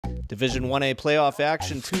Division 1A playoff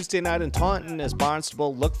action Tuesday night in Taunton as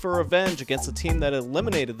Barnstable looked for revenge against the team that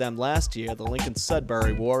eliminated them last year, the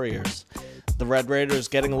Lincoln-Sudbury Warriors. The Red Raiders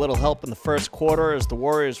getting a little help in the first quarter as the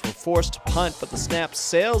Warriors were forced to punt, but the snap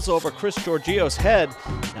sails over Chris Giorgio's head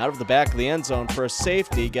and out of the back of the end zone for a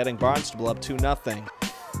safety, getting Barnstable up 2-0.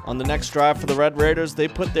 On the next drive for the Red Raiders, they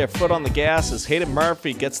put their foot on the gas as Hayden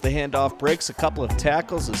Murphy gets the handoff, breaks a couple of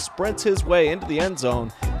tackles, and sprints his way into the end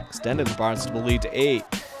zone, extending the Barnstable lead to 8.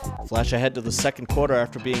 Flash ahead to the second quarter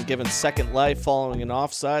after being given second life following an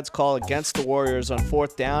offsides call against the Warriors on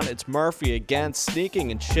 4th down. It's Murphy again,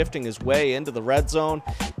 sneaking and shifting his way into the red zone.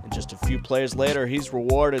 And just a few plays later, he's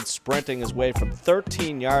rewarded, sprinting his way from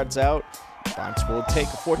 13 yards out. Barnstable will take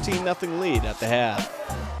a 14-0 lead at the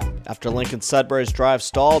half. After Lincoln-Sudbury's drive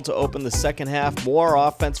stalled to open the second half, more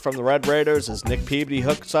offense from the Red Raiders as Nick Peabody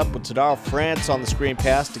hooks up with Tadar France on the screen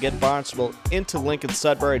pass to get Barnstable into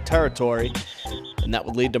Lincoln-Sudbury territory. And that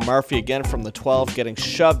would lead to Murphy again from the 12, getting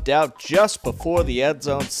shoved out just before the end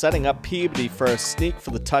zone, setting up Peabody for a sneak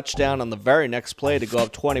for the touchdown on the very next play to go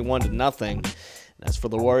up 21-0. As for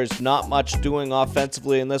the Warriors, not much doing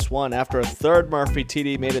offensively in this one. After a third Murphy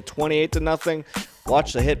TD made it 28-0.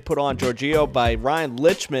 Watch the hit put on Giorgio by Ryan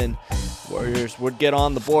Lichman. Warriors would get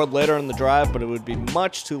on the board later in the drive, but it would be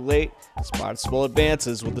much too late as Barnstable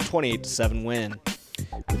advances with the 28-7 win.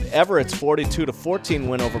 With Everett's 42-14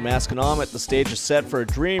 win over Masconomet, the stage is set for a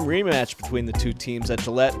dream rematch between the two teams at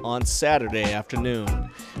Gillette on Saturday afternoon.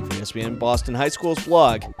 For ESPN Boston High School's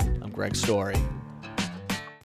blog, I'm Greg Story.